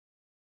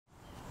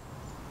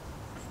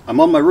I'm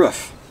on my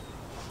roof.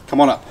 Come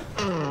on up.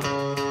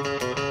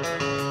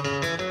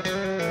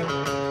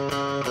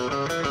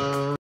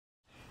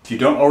 If you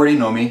don't already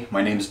know me,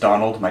 my name is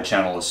Donald. My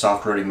channel is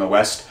Soft Roading the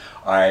West.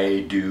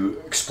 I do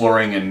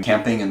exploring and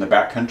camping in the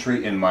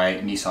backcountry in my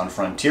Nissan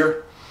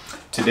Frontier.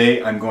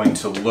 Today I'm going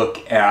to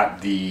look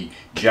at the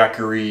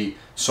Jackery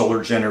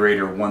Solar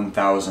Generator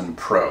 1000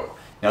 Pro.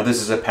 Now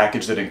this is a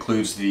package that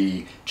includes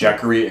the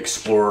Jackery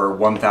Explorer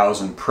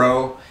 1000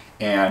 Pro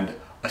and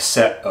a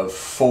set of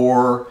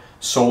 4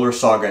 Solar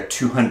Saga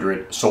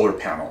 200 solar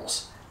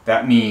panels.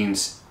 That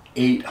means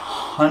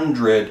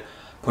 800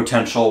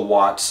 potential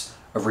watts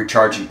of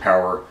recharging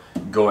power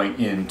going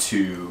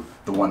into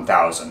the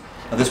 1000.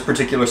 Now this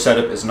particular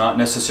setup is not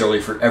necessarily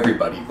for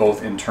everybody,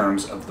 both in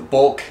terms of the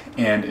bulk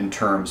and in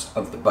terms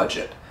of the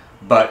budget.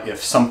 But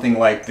if something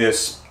like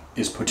this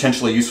is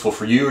potentially useful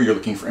for you, or you're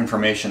looking for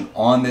information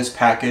on this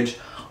package,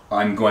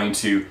 I'm going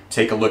to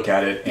take a look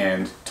at it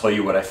and tell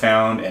you what I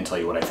found and tell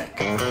you what I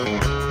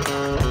think.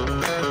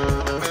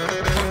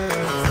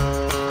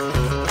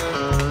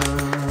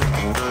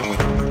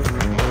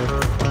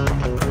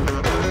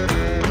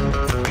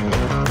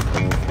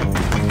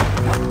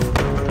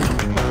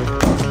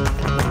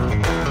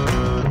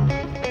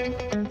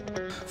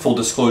 Full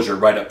disclosure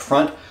right up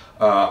front,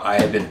 I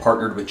have been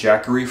partnered with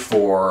Jackery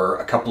for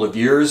a couple of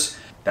years.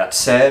 That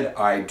said,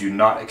 I do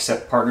not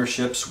accept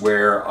partnerships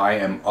where I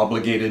am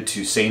obligated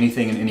to say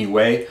anything in any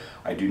way.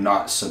 I do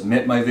not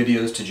submit my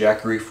videos to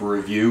Jackery for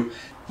review.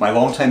 My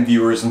longtime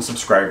viewers and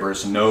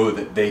subscribers know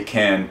that they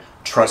can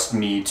trust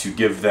me to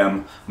give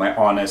them my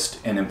honest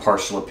and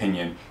impartial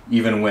opinion,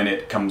 even when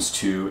it comes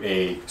to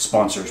a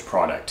sponsor's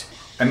product.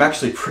 I'm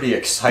actually pretty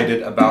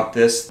excited about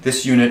this.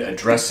 This unit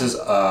addresses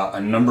a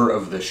number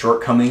of the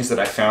shortcomings that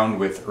I found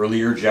with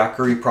earlier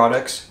Jackery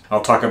products.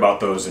 I'll talk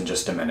about those in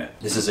just a minute.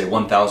 This is a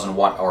 1000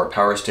 watt-hour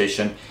power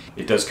station.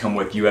 It does come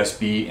with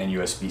USB and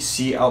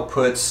USB-C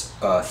outputs,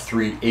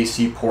 3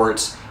 AC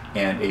ports,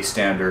 and a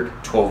standard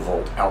 12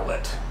 volt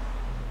outlet.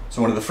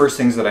 So one of the first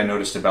things that I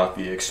noticed about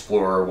the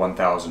Explorer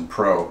 1000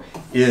 Pro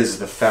is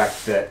the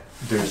fact that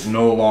there's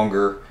no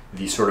longer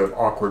the sort of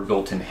awkward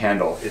built-in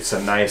handle. It's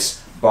a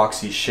nice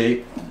boxy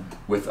shape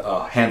with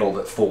a handle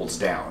that folds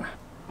down.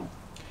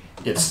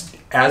 It's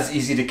as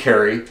easy to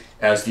carry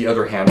as the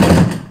other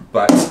handle,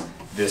 but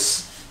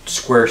this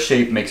square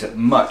shape makes it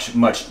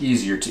much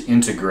easier to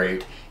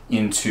integrate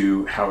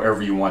into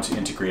however you want to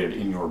integrate it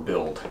in your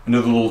build.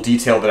 Another little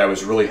detail that I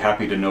was really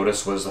happy to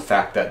notice was the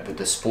fact that the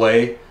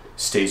display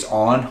stays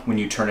on when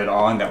you turn it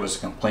on. That was a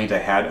complaint I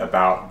had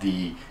about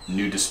the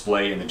new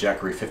display in the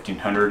Jackery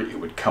 1500. It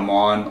would come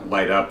on,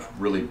 light up,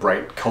 really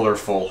bright,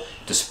 colorful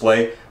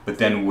display, but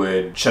then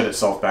would shut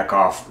itself back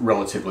off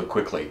relatively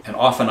quickly. And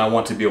often I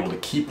want to be able to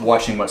keep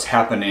watching what's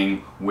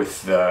happening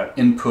with the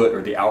input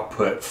or the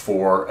output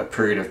for a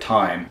period of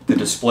time. The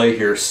display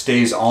here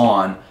stays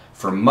on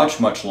for much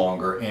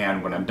longer,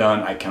 and when I'm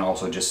done I can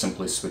also just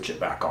simply switch it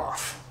back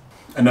off.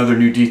 Another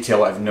new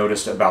detail I've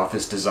noticed about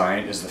this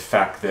design is the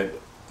fact that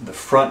the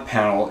front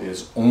panel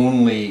is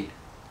only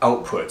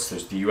outputs.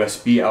 There's the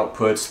USB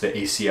outputs, the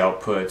AC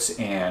outputs,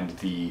 and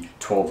the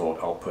 12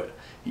 volt output.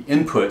 The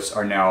inputs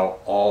are now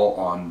all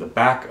on the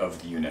back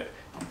of the unit.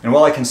 And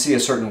while I can see a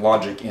certain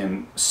logic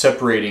in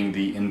separating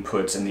the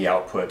inputs and the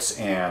outputs,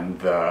 and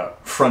the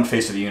front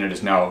face of the unit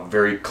is now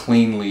very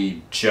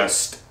cleanly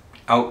just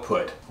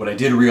output, what I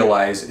did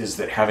realize is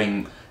that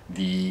having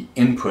the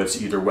inputs,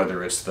 either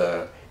whether it's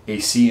the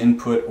AC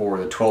input or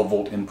the 12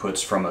 volt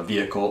inputs from a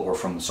vehicle or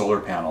from the solar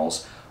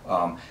panels,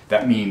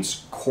 that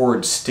means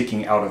cords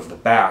sticking out of the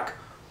back,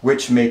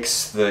 which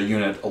makes the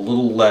unit a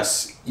little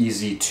less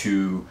easy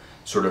to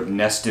sort of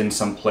nest in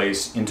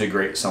someplace,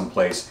 integrate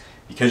someplace,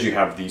 because you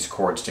have these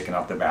cords sticking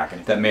out the back.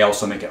 And that may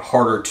also make it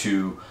harder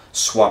to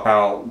swap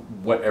out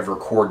whatever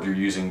cord you're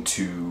using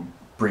to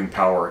bring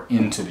power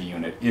into the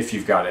unit if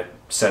you've got it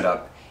set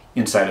up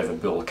inside of a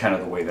build, kind of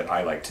the way that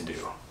I like to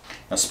do.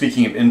 Now,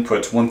 speaking of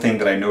inputs, one thing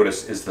that I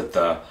noticed is that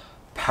the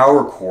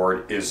power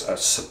cord is a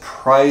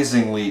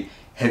surprisingly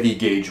heavy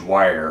gauge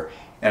wire,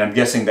 and I'm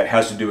guessing that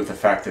has to do with the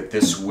fact that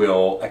this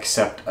will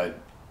accept a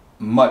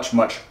much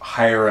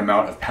higher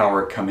amount of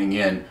power coming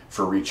in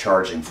for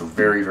recharging, for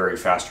very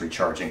fast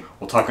recharging.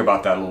 We'll talk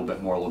about that a little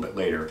bit more a little bit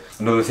later.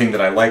 Another thing that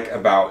I like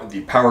about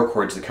the power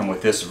cords that come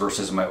with this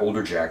versus my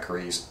older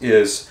Jackeries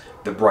is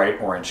the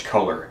bright orange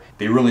color.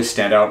 They really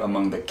stand out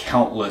among the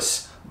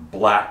countless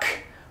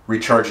black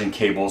recharging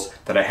cables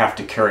that I have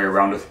to carry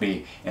around with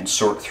me and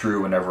sort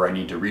through whenever I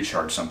need to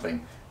recharge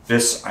something.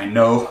 This, I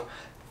know,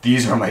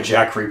 these are my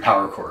Jackery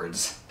power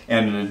cords.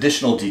 And an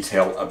additional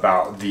detail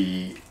about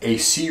the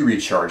AC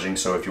recharging,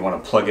 so if you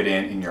want to plug it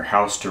in your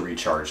house to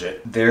recharge it,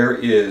 there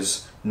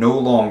is no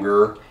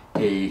longer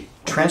a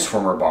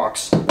transformer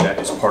box that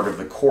is part of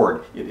the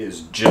cord. It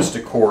is just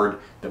a cord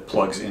that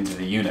plugs into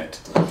the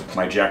unit.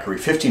 My Jackery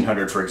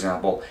 1500, for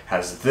example,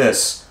 has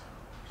this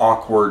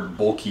awkward,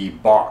 bulky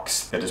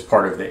box that is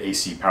part of the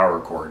AC power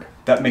cord.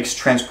 That makes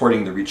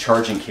transporting the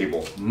recharging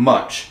cable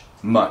much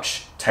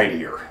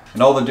tidier.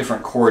 And all the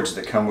different cords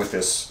that come with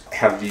this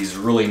have these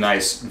really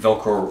nice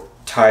Velcro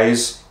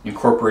ties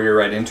incorporated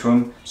right into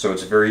them, so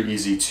it's very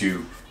easy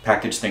to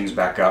package things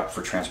back up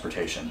for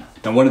transportation.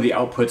 Now, one of the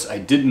outputs I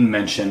didn't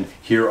mention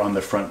here on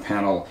the front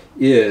panel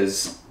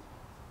is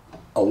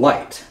a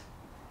light.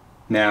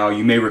 Now,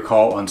 you may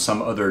recall on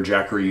some other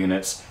Jackery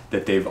units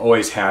that they've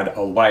always had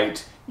a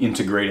light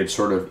integrated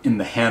sort of in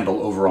the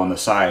handle over on the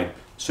side,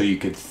 so you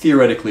could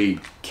theoretically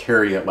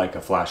carry it like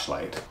a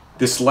flashlight.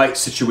 This light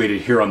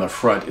situated here on the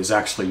front is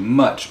actually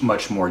much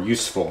more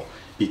useful,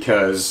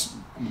 because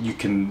you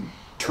can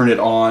turn it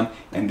on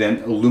and then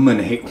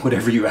illuminate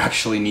whatever you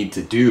actually need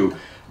to do.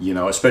 You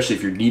know, especially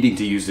if you're needing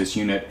to use this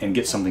unit and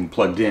get something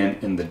plugged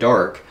in the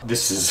dark.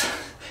 This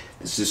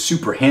is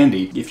super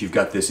handy if you've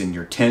got this in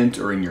your tent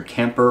or in your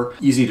camper.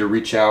 Easy to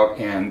reach out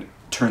and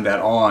turn that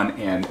on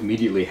and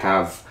immediately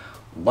have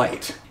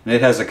light. And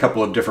it has a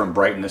couple of different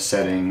brightness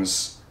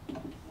settings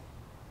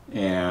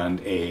and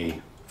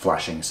a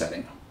flashing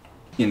setting.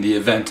 In the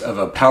event of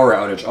a power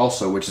outage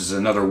also, which is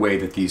another way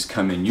that these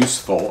come in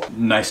useful,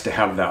 nice to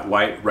have that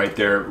light right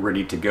there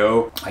ready to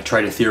go. I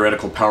tried a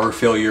theoretical power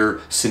failure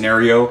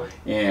scenario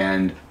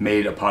and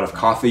made a pot of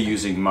coffee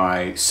using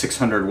my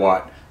 600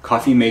 watt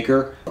coffee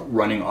maker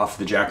running off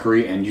the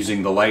Jackery and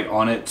using the light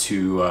on it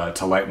to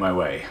light my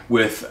way.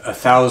 With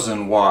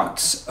 1,000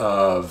 watts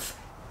of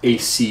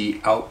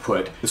AC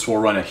output, this will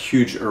run a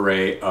huge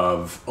array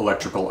of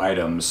electrical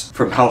items,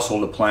 from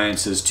household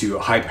appliances to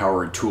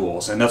high-powered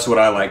tools. And that's what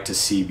I like to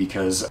see,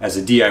 because as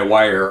a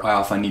DIYer, I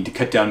often need to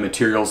cut down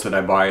materials that I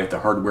buy at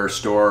the hardware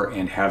store,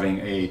 and having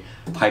a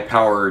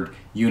high-powered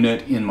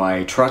unit in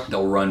my truck,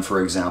 they'll run,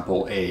 for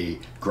example, a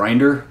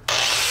grinder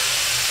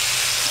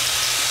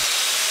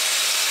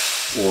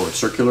or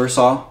circular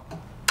saw.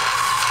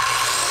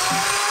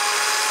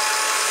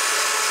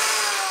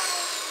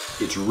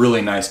 It's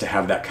really nice to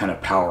have that kind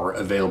of power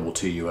available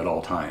to you at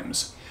all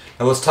times.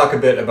 Now let's talk a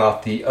bit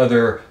about the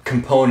other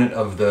component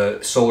of the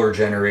Solar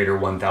Generator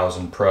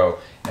 1000 Pro,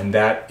 and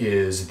that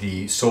is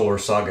the Solar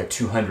Saga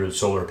 200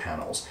 solar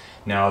panels.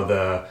 Now,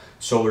 the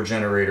Solar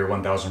Generator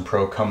 1000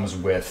 Pro comes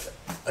with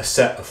a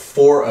set of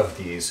 4 of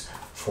these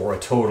for a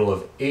total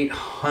of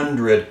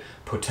 800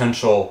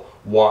 potential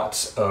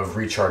watts of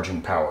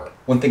recharging power.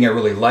 One thing I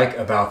really like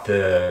about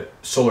the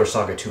Solar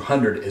Saga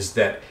 200 is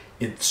that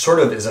it sort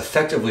of is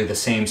effectively the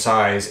same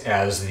size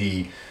as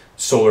the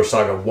Solar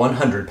Saga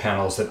 100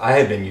 panels that I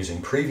had been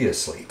using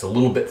previously. It's a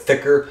little bit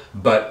thicker,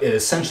 but it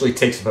essentially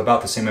takes up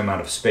about the same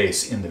amount of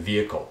space in the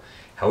vehicle.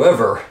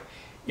 However,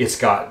 it's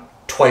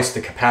got twice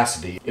the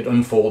capacity. It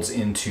unfolds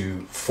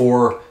into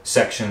 4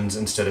 sections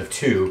instead of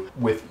 2,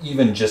 with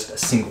even just a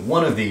single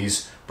one of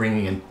these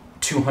bringing in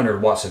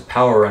 200 watts of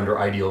power under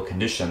ideal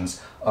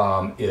conditions.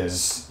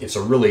 It's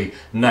a really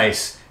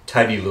nice,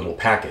 tidy little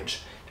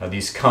package. Now,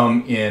 these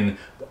come in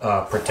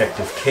a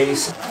protective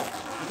case,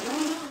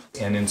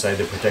 and inside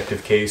the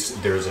protective case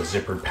there's a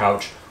zippered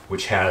pouch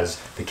which has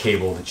the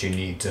cable that you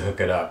need to hook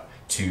it up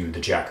to the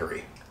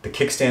Jackery. The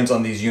kickstands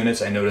on these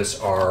units, I notice,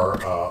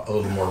 are a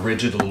little more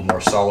rigid, a little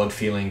more solid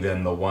feeling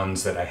than the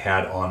ones that I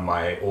had on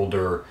my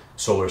older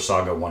Solar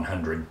Saga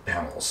 100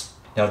 panels.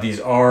 Now, these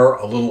are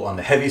a little on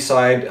the heavy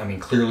side. I mean,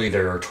 clearly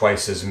there are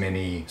twice as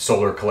many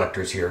solar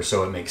collectors here,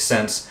 so it makes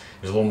sense.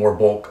 There's a little more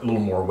bulk, a little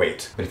more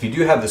weight. But if you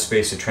do have the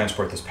space to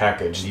transport this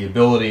package, the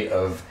ability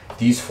of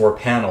these 4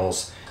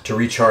 panels to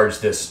recharge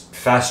this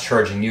fast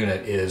charging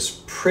unit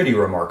is pretty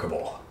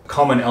remarkable. A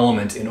common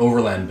element in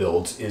overland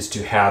builds is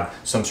to have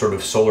some sort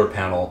of solar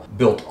panel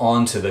built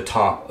onto the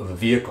top of a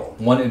vehicle.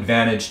 One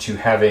advantage to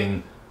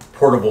having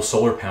portable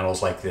solar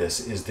panels like this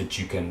is that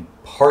you can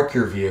park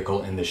your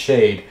vehicle in the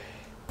shade,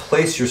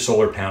 place your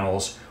solar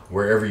panels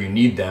wherever you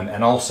need them,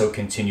 and also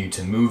continue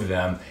to move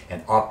them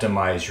and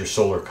optimize your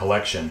solar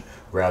collection,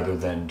 rather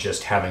than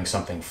just having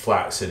something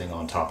flat sitting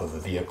on top of a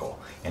vehicle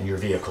and your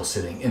vehicle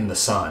sitting in the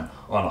sun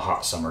on a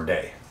hot summer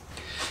day.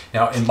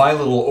 Now, in my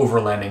little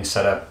overlanding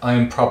setup,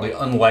 I'm probably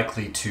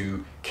unlikely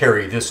to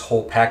carry this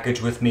whole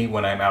package with me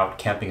when I'm out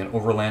camping and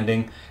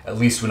overlanding, at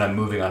least when I'm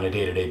moving on a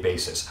day-to-day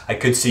basis. I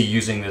could see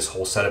using this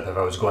whole setup if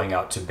I was going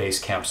out to base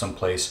camp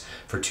someplace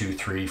for 2,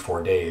 3,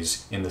 4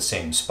 days in the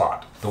same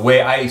spot. The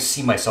way I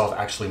see myself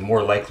actually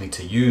more likely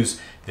to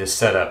use this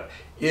setup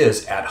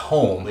is at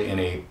home in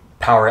a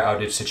power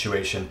outage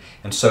situation,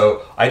 and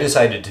so I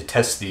decided to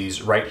test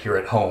these right here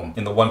at home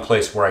in the one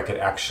place where I could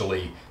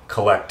actually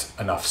collect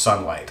enough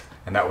sunlight,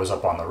 and that was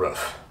up on the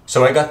roof.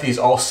 So I got these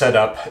all set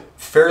up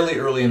fairly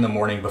early in the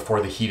morning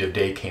before the heat of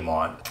day came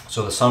on,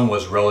 so the sun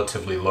was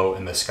relatively low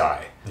in the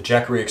sky. The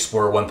Jackery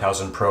Explorer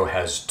 1000 Pro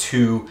has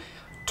 2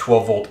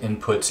 12-volt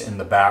inputs in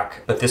the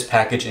back, but this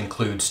package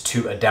includes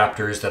 2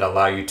 adapters that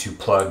allow you to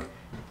plug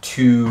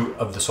 2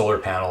 of the solar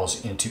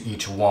panels into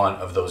each one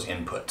of those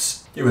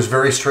inputs. It was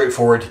very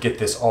straightforward to get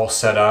this all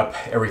set up,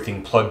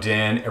 everything plugged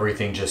in,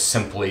 everything just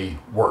simply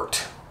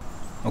worked.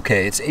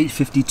 Okay, it's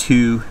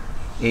 8:52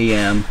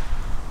 a.m.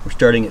 We're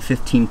starting at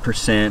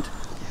 15%.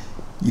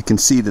 You can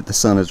see that the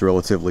sun is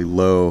relatively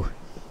low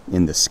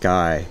in the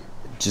sky,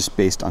 just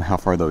based on how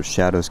far those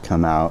shadows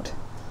come out.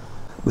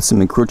 With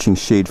some encroaching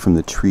shade from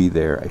the tree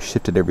there, I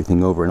shifted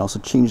everything over and also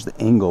changed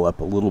the angle up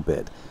a little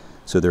bit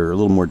so they're a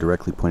little more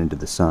directly pointed to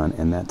the sun,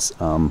 and that's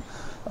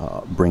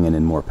bringing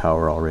in more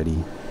power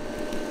already.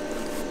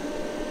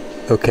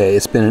 Okay,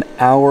 it's been an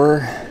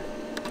hour,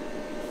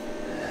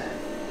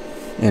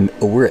 and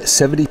we're at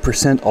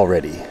 70%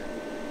 already.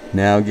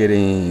 Now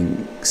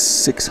getting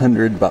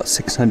about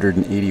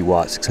 680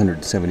 watts,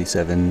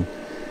 677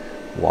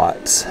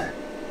 watts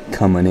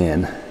coming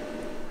in.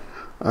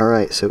 All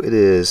right, so it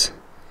is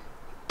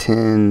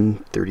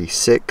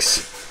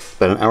 10:36,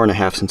 about an hour and a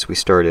half since we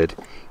started,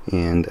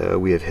 and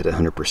we have hit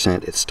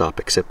 100%. It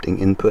stopped accepting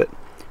input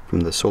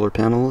from the solar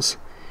panels,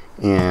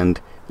 and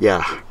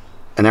yeah,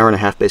 an hour and a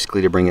half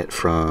basically to bring it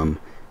from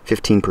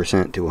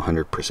 15% to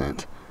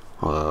 100%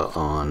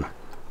 on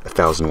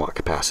 1,000 watt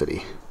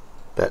capacity.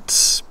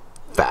 That's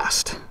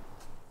fast.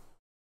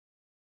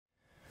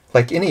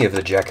 Like any of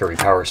the Jackery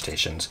power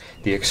stations,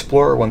 the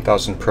Explorer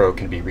 1000 Pro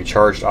can be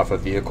recharged off a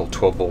vehicle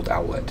 12-volt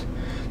outlet.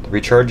 The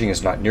recharging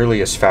is not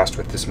nearly as fast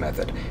with this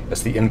method,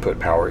 as the input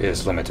power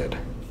is limited.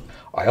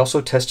 I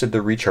also tested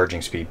the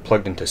recharging speed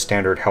plugged into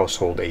standard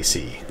household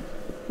AC.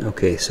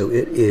 Okay, so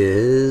it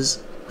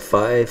is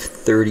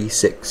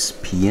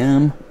 5:36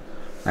 p.m.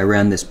 I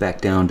ran this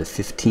back down to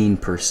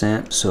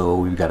 15%, so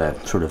we've got a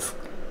sort of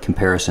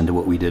comparison to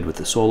what we did with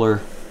the solar.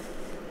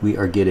 We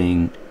are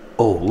getting,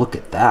 oh, look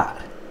at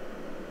that.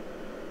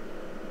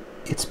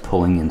 It's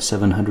pulling in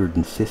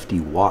 750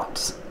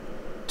 watts.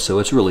 So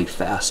it's really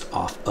fast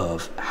off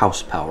of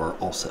house power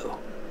also.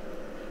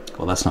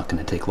 Well, that's not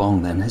going to take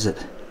long then, is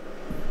it?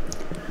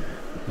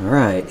 All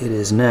right, it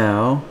is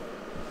now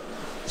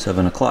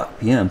 7 o'clock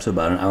p.m., so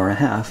about an hour and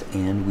a half,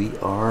 and we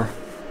are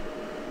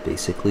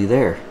basically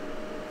there.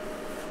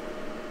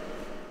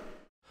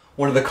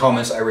 One of the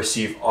comments I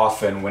receive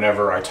often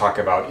whenever I talk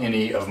about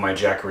any of my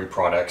Jackery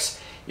products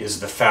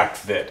is the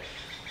fact that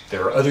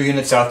there are other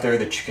units out there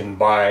that you can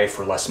buy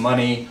for less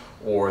money,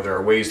 or there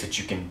are ways that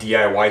you can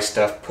DIY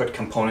stuff, put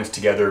components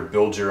together,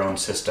 build your own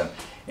system.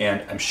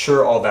 And I'm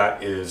sure all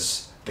that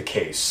is the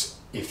case.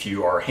 If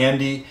you are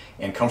handy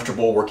and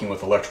comfortable working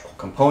with electrical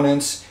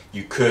components,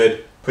 you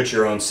could put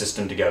your own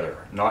system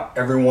together. Not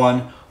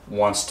everyone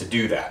wants to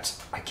do that.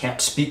 I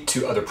can't speak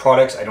to other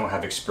products, I don't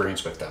have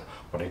experience with them.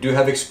 What I do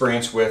have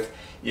experience with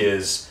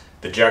is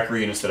the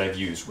Jackery units that I've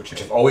used, which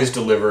have always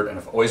delivered and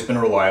have always been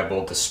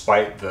reliable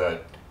despite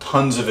the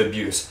tons of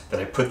abuse that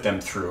I put them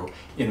through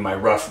in my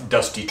rough,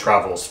 dusty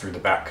travels through the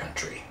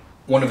backcountry.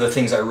 One of the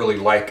things I really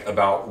like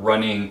about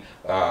running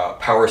a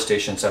power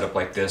station setup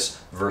like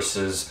this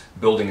versus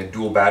building a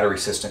dual battery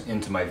system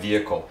into my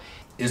vehicle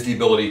is the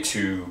ability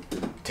to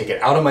take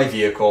it out of my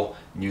vehicle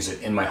and use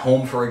it in my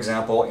home, for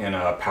example, in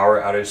a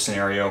power outage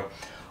scenario.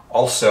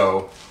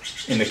 Also,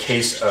 in the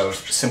case of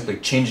simply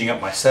changing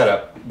up my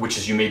setup, which,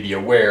 as you may be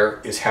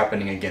aware, is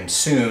happening again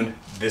soon,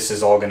 this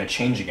is all going to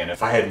change again.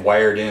 If I had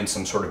wired in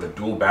some sort of a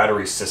dual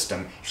battery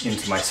system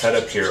into my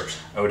setup here,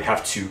 I would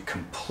have to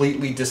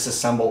completely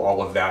disassemble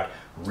all of that,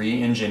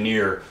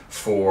 re-engineer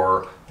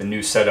for the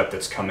new setup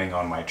that's coming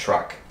on my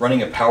truck.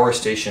 Running a power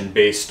station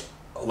based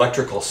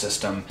electrical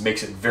system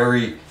makes it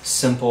very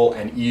simple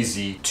and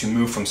easy to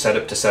move from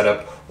setup to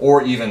setup,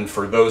 or even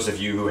for those of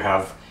you who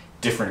have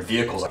different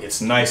vehicles, it's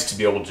nice to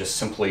be able to just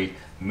simply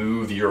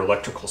move your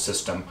electrical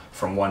system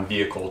from one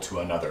vehicle to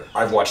another.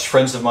 I've watched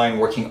friends of mine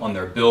working on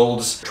their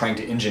builds, trying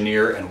to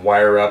engineer and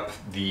wire up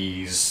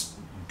these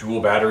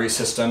dual battery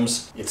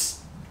systems.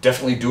 It's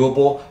definitely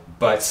doable,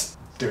 but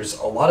there's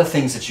a lot of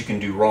things that you can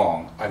do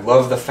wrong. I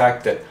love the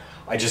fact that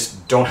I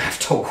just don't have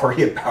to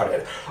worry about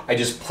it. I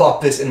just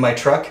plop this in my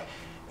truck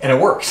and it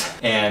works.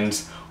 And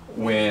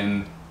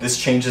when this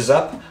changes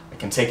up, I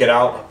can take it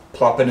out,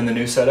 plop it in the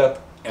new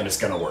setup, and it's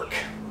gonna work.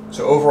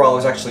 So overall, I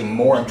was actually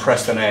more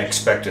impressed than I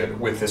expected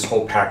with this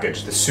whole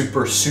package, the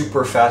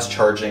super fast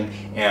charging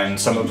and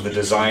some of the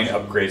design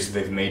upgrades that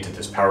they've made to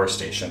this power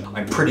station.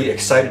 I'm pretty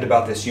excited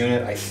about this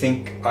unit. I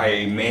think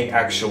I may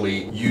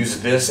actually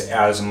use this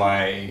as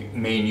my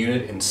main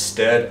unit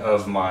instead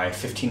of my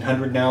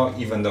 1500 now,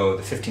 even though the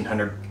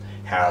 1500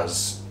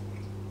 has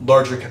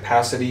larger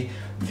capacity.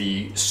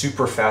 The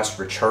super fast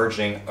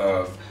recharging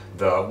of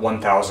the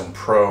 1000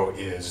 Pro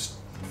is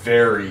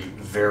very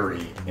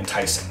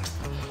enticing.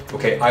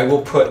 Okay, I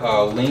will put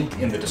a link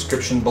in the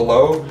description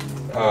below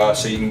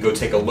so you can go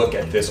take a look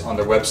at this on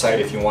their website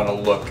if you want to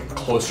look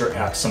closer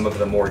at some of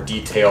the more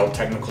detailed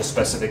technical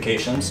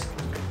specifications.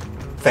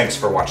 Thanks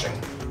for watching.